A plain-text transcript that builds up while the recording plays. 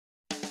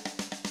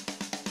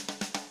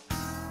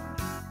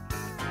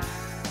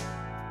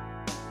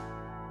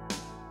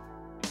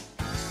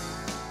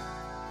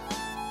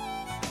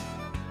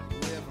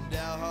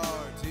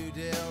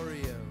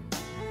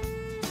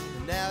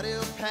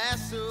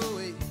pass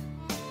away.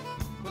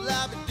 Well,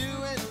 I'll be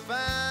doing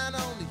fine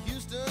on the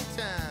Houston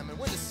time, and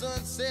when the sun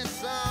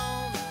sets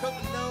on the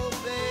Coconino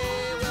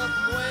Bay, well,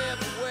 from way up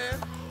where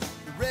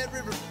the Red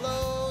River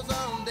flows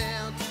on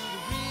down to the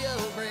Rio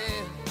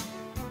Grande.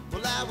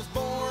 Well, I was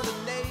born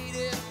a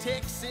native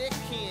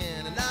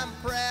Texican, and I'm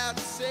proud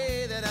to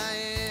say that I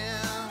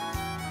am.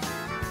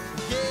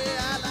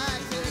 Yeah, I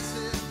like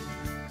Texas.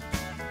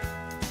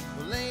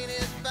 Well, ain't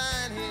it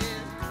fine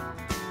here?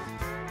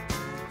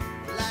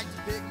 I like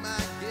to pick my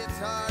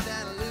guitar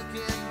down a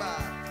Lucan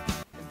bar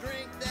and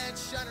drink that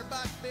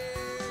Shutterbox beer.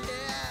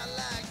 Yeah, I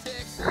like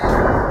Texas.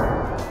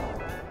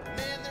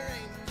 Man, there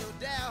ain't no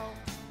doubt.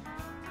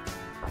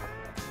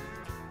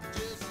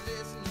 Just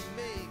listen to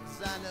me,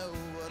 'cause I know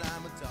what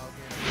I'm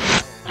talking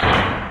about.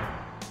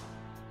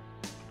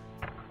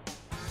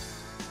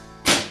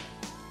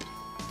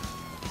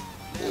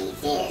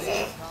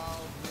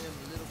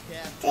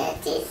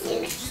 Daddy, so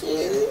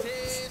cute.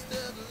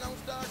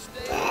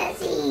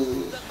 Daddy,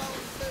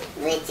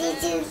 what did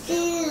you do?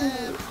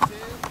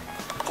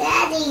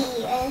 Daddy,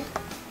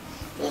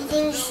 did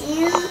you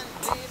shoot?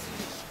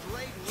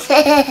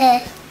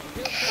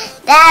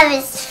 That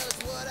was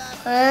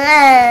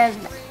fun.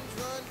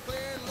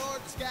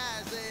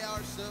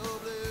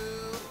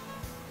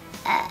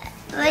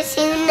 What's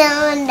you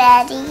knowing,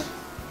 Daddy?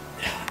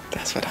 Yeah,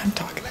 that's what I'm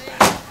talking about.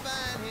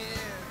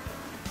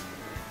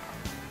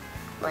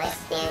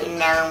 What's you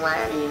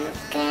knowing,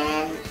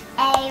 Grand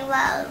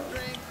Arrow?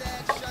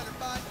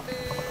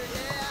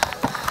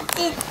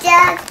 The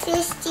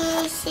doctors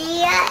still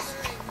see us?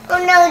 Oh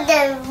no,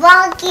 they're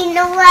walking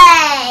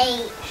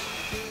away.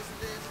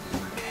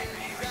 Maybe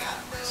we got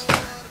this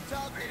right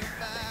here in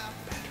the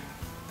bedroom.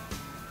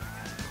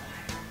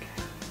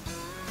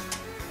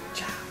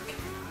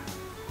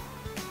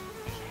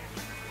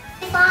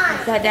 Fine.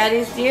 Is that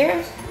Daddy's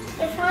deer?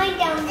 They're fine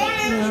down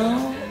there.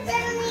 No.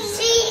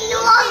 See, the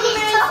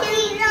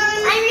walkie-talkie.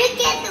 I look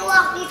at the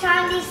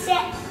walkie-talkie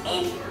set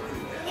and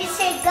it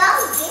said go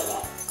get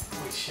it.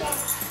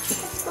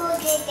 Let's go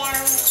get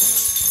down.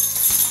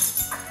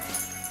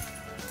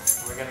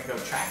 We're gonna go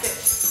track it.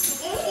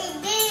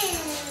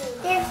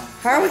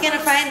 How are we gonna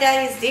find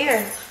Daddy's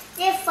deer?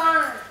 They're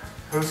fine.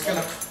 Who's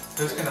gonna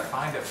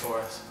find it for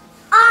us?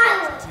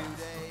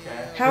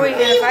 Okay. How are we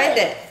gonna find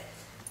it?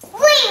 We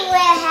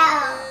will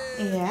help.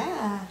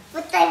 Yeah.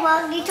 But they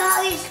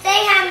walkie-talkies,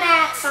 they have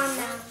maps on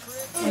them.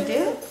 We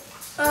do?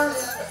 Let's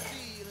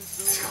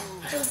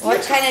go.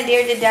 What kind of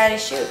deer did Daddy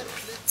shoot?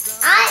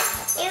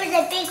 It was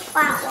a big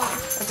flat one.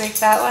 A big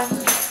fat one?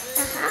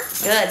 Uh-huh.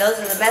 Good, those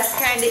are the best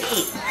kind to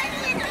eat.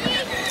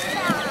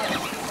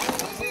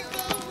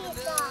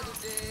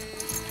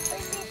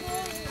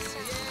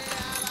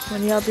 What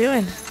are y'all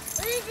doing?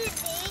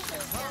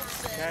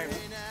 Okay.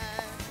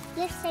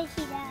 Let's say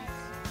he does.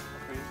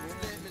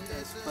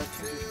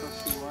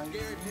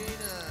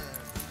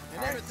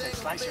 Alright, so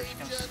Slicer's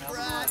gonna smell the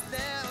blood.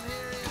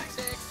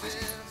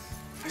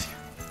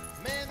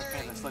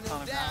 Okay, let's look on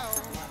the ground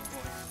for blood.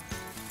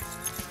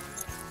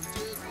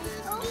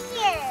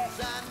 Here.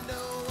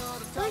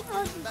 Look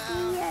all the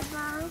deer,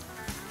 Mom.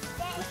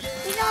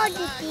 Look all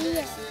the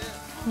deer.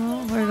 Well,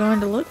 we're going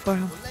to look for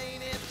him.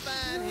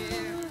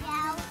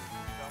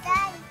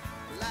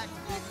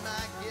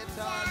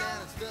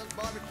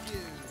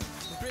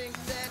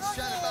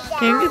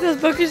 Can you get those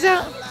boogers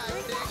out?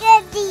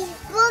 Get these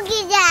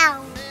boogies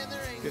out.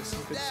 Get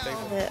some good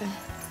stable. Yeah.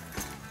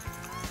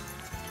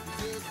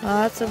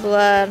 Lots of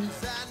blood.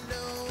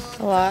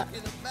 A lot.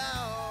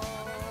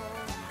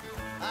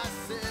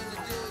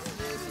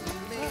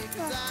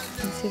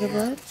 You see the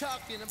blood?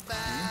 See the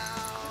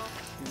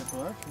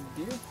blood from the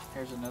deer?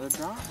 Here's another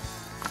drop.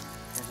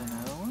 Here's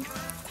another one.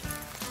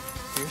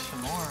 Here's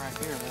some more right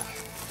here.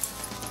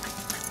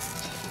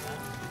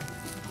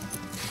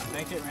 I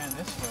think it ran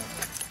this way.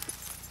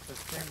 The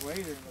spring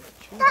waiter and the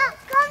tree. Stop,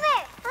 come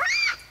here.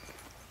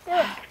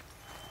 Ah!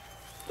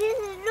 This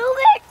is no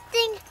weird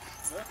thing.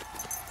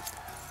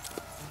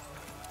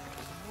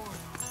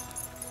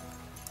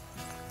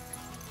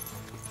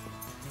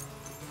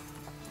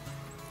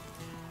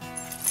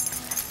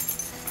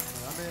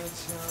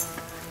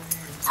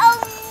 Oh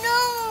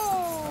no!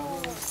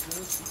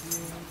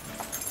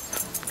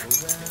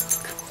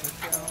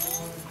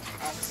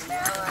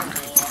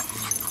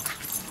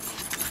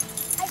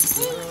 I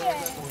see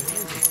it.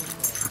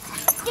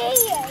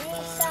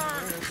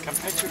 Come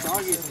pet your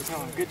doggies and tell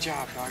them, good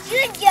job, doggies.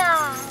 Good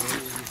job.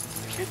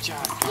 Good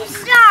job, You doggies.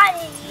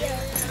 started here.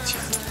 Good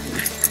job.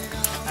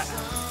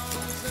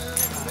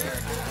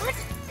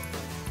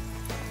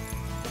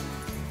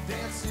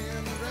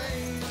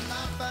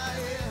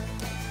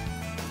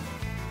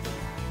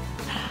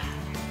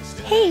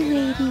 Hey,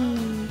 lady.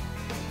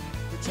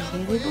 The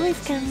baby boy's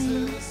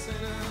coming.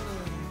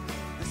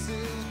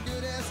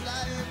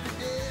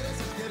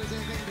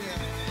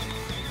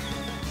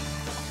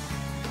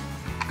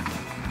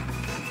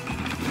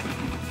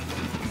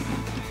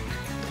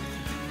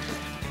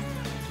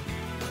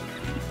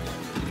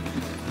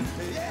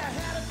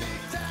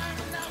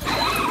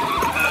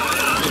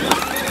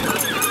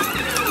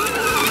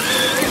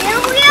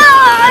 Here we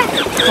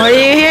are. What are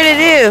you here to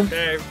do?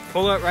 Okay,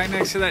 pull up right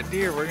next to that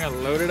deer. We're gonna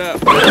load it up.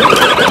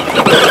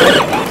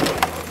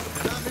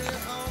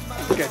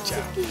 Good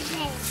job.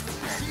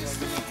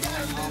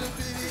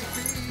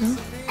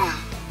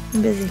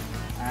 I'm busy.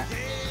 Alright,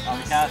 on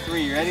the count of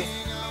 3, you ready?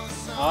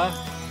 1,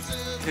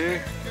 2,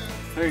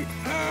 3.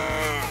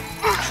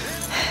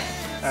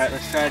 Alright,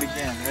 let's try it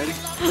again. Ready?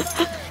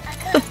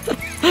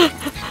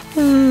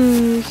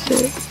 Oh,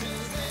 shit.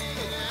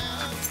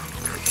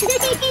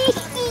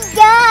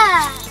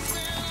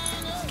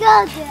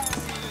 Go.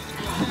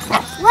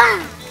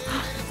 Wow.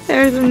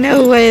 There's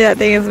no way that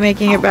thing is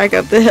making it back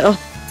up the hill.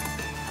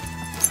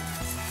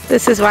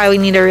 This is why we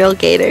need a real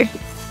gator.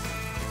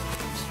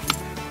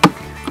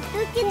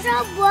 Look, it's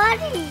all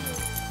bloody.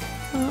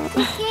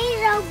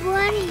 It's all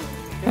bloody.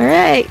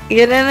 Alright,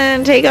 get in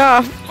and take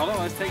off. Hold on,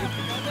 let's take it.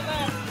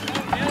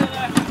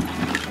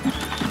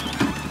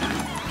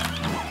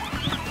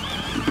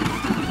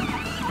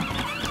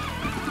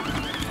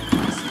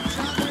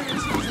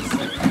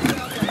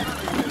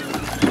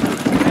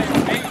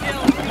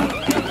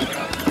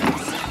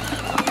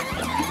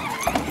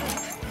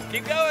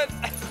 Keep going.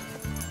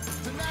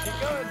 Keep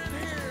going.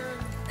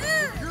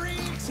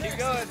 Keep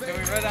going. Can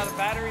we run out of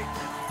battery?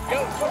 Go.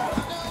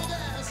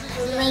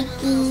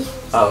 Mikey.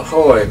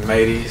 Ahoy,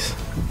 mateys.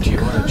 Do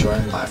you want to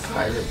join my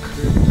pirate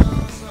crew?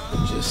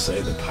 Just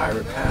say the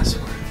pirate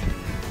password.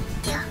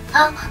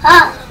 Oh.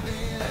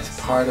 As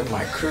part of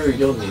my crew,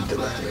 you'll need to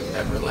learn the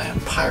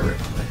Neverland pirate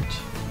pledge.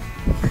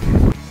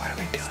 What are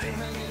we doing?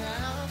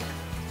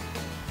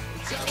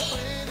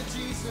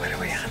 What are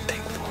we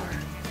hunting for?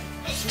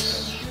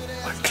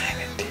 What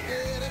kind of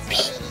deer?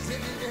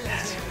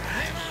 That's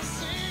right.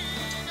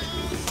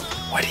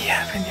 What do you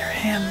have in your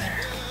hand there?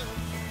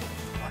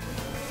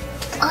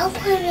 I'll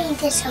need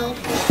this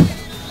open.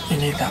 You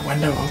need that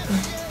window open?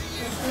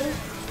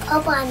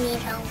 Papa, I need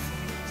it open.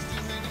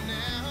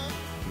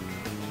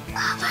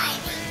 Papa, I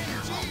need it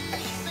open.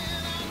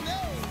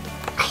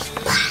 I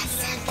bought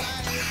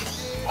something,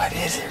 Daddy. What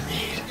is it,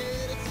 Reed?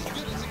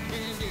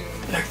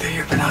 Look through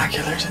your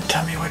binoculars and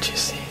tell me what you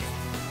see.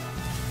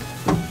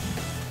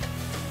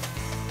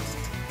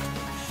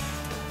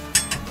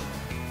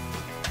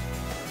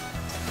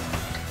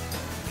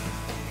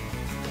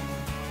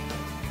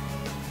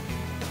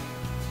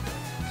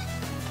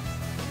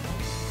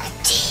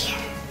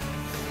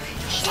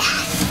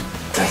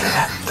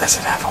 Does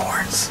it have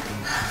horns?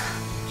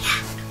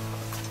 Yeah.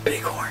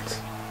 Big horns.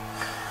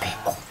 Big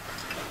horns.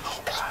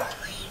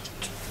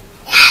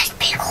 It has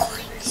big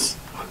horns.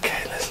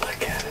 Okay, let's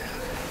look at it.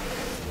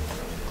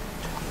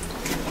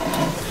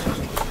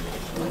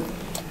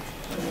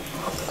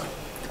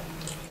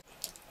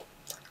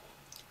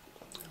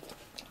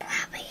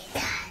 Probably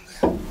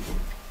does.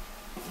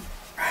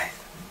 Right.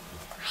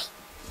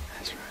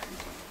 That's right.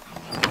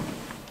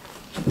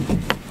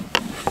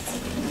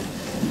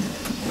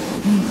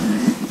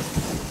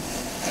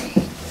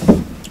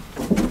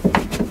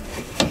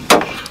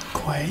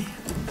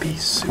 Be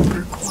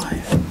super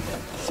quiet.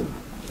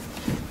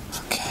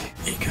 Okay,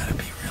 you gotta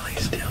be really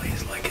still.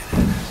 He's looking at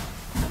us.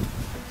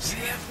 See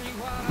him?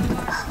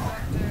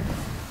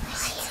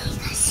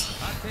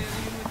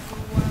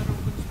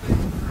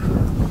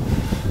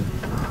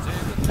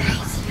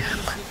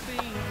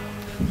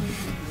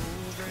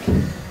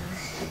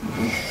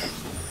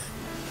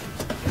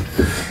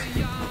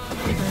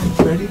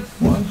 Ready?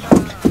 1,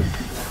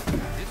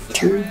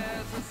 2.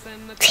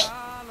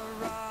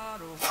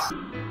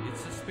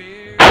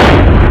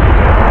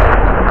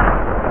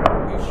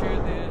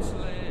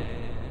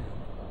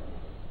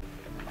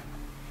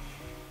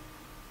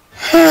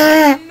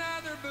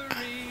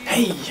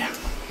 Hey!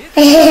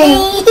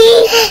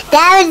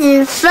 That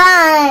was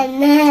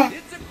fun!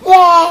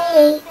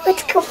 Yay!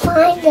 Let's go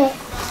find it.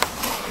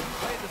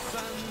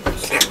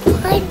 Let's go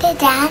find it,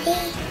 Daddy.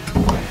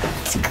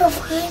 Let's go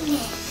find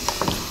it.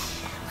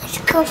 Let's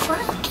go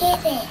get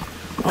it.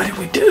 What did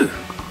we do?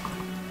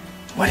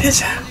 What is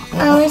that? I'm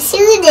gonna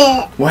shoot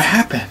it. What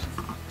happened?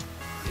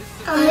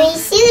 I'm gonna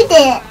shoot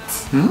it.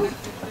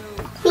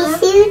 We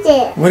shoot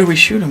it. What did we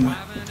shoot him with?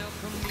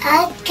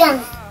 A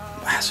gun.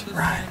 That's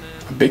right.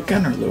 A big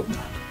gun or a little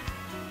gun?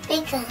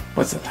 Big gun.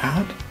 Was it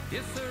loud?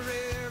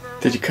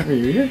 Did you cover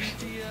your ears?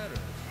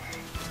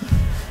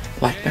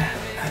 Like that?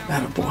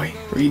 That a boy.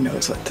 Reed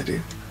knows what to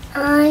do.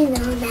 I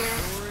know that.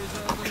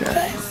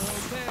 Okay.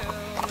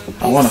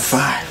 I want a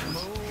 5.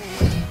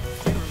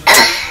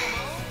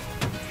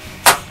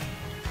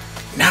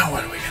 Now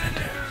what are we gonna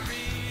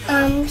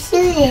do?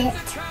 Shoot it.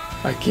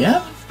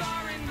 Again?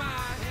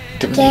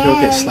 Do we need to go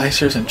get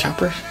slicers and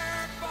choppers?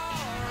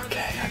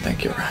 Okay, I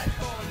think you're right.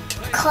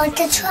 Call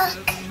the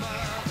truck.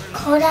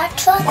 Call that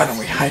truck. Why don't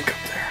we hike up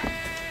there?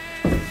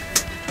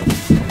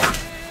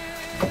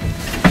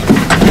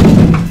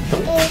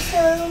 They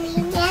threw me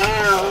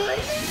down.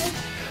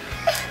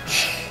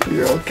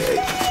 You're okay.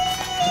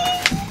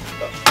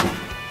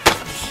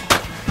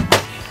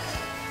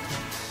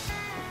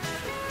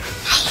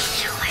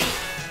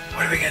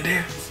 What are we gonna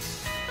do?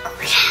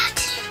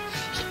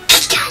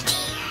 Get that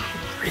deer.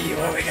 Reed,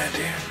 what are we gonna do?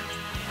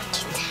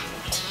 Get that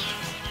deer.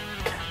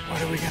 Okay, what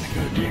are we we gonna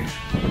go do?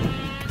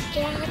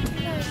 Yeah, I don't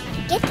know.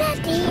 Get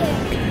that deer.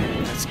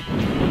 Okay, let's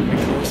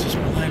close this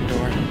blind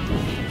door.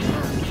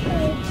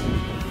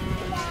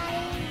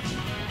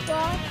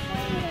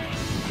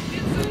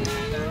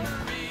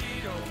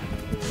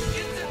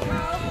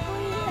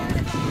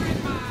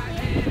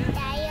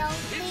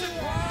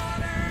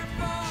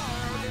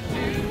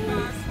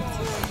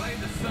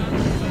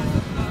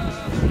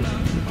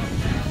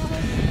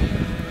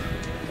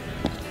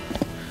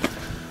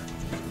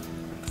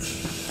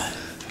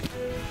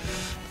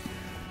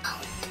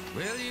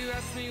 Well, you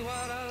asked me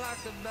what I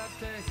liked about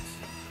Texas.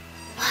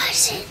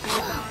 Was it?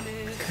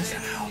 Because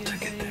an owl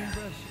took it there.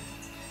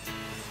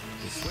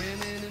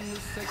 Swimming in the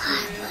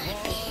sacred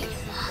waters of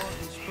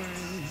Barton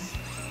Springs.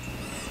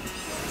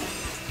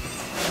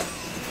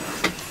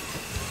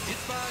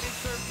 It's body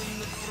surfing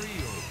the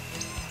Frio.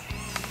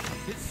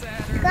 It's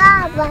Saturday.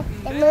 God bless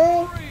the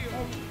moon.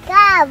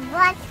 God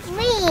bless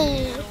me.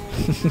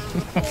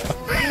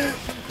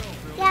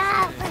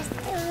 God bless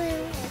the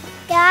moon.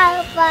 God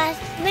bless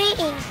me.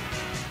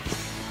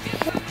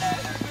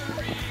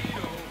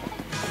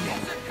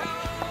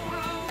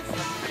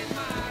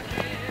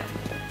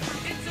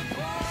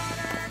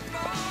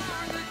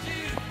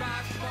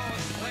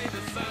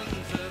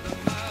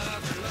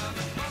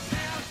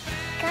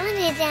 Come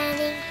here,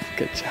 Daddy.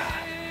 Good job.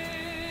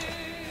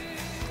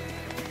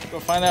 Go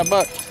find that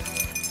buck.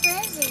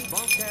 Where is it?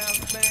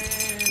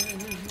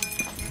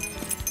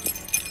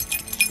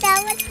 That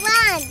was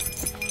fun.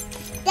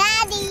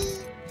 Daddy.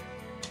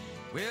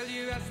 Well,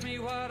 you asked me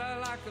what I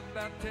like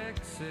about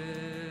Texas.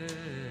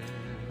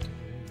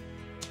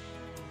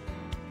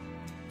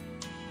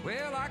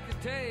 Well, I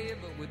could tell you,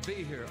 but we'd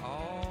be here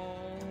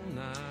all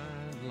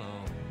night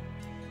long.